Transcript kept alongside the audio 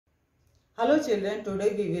Hello children,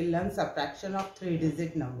 today we will learn subtraction of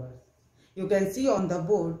 3-digit numbers. You can see on the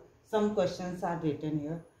board some questions are written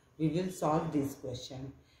here. We will solve this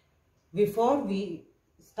question. Before we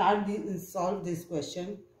start solve this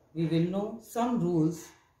question, we will know some rules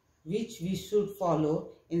which we should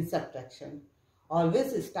follow in subtraction.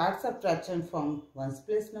 Always start subtraction from ones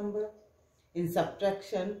place number. In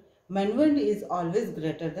subtraction, manual is always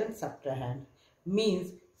greater than subtrahend.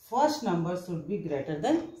 Means first number should be greater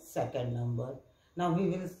than second number. Now we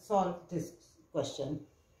will solve this question.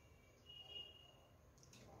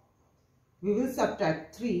 We will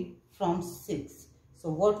subtract 3 from 6. So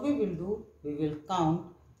what we will do, we will count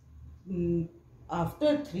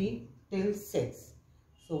after 3 till 6.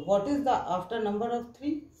 So what is the after number of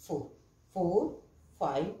 3? 4. 4,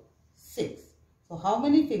 5, 6. So how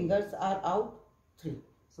many fingers are out? 3.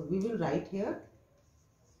 So we will write here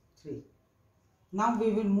 3. Now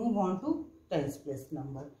we will move on to tens place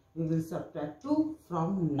number. We will subtract 2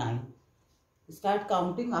 from 9. Start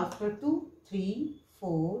counting after 2. 3,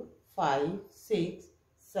 4, 5, 6,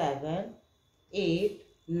 7, 8,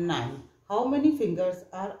 9. How many fingers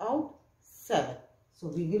are out? 7. So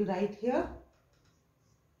we will write here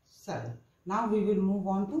 7. Now we will move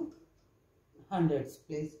on to hundreds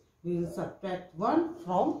place. We will subtract 1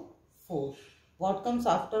 from 4. What comes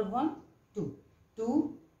after 1? 2.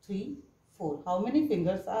 2, 3, 4. How many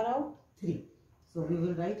fingers are out? 3. So we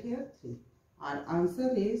will write here 3. Our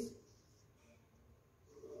answer is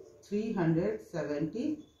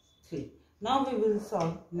 373. Now we will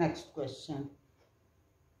solve next question.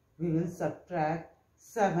 We will subtract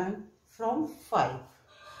 7 from 5.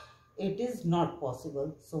 It is not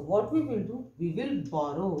possible. So what we will do? We will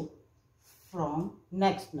borrow from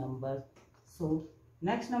next number. So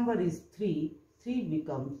next number is 3. 3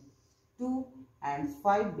 becomes 2 and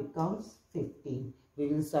 5 becomes 15. We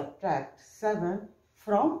will subtract 7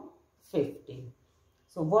 from 15.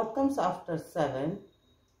 So what comes after 7?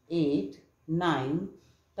 8, 9,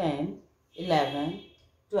 10, 11,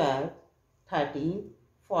 12, 13,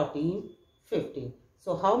 14, 15.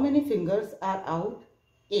 So how many fingers are out?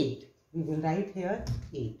 8. We will write here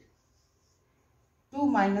 8. 2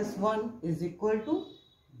 minus 1 is equal to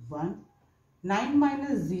 1. 9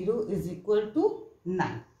 minus 0 is equal to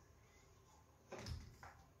 9.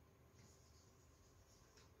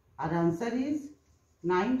 Our answer is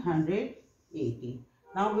 980.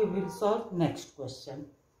 Now we will solve next question.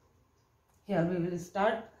 Here we will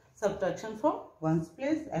start subtraction from ones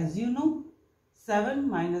place. As you know, 7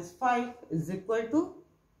 minus 5 is equal to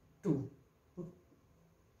 2.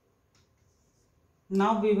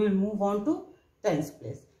 Now we will move on to tens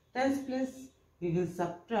place. Tens place we will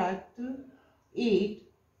subtract 8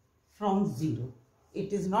 from 0.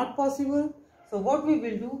 It is not possible. So what we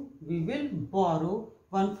will do? We will borrow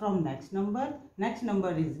 1 from next number. Next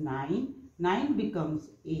number is 9. 9 becomes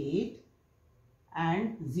 8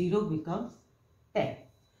 and 0 becomes 10.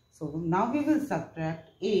 So now we will subtract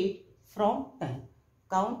 8 from 10.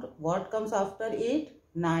 Count what comes after 8?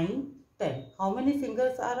 9, 10. How many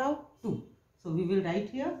fingers are out? 2. So we will write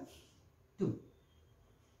here 2.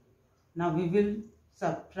 Now we will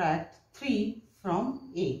subtract 3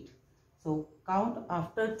 from 8. So count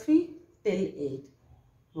after 3 till 8.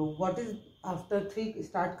 So what is after 3?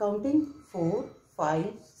 Start counting. 4,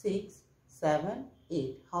 5, 6, 7,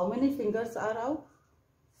 8. How many fingers are out?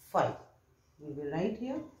 5. We will write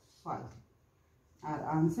here 5. Our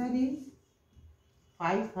answer is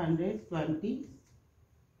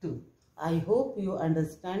 522. I hope you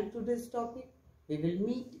understand today's topic. We will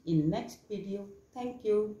meet in next video. Thank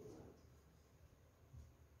you.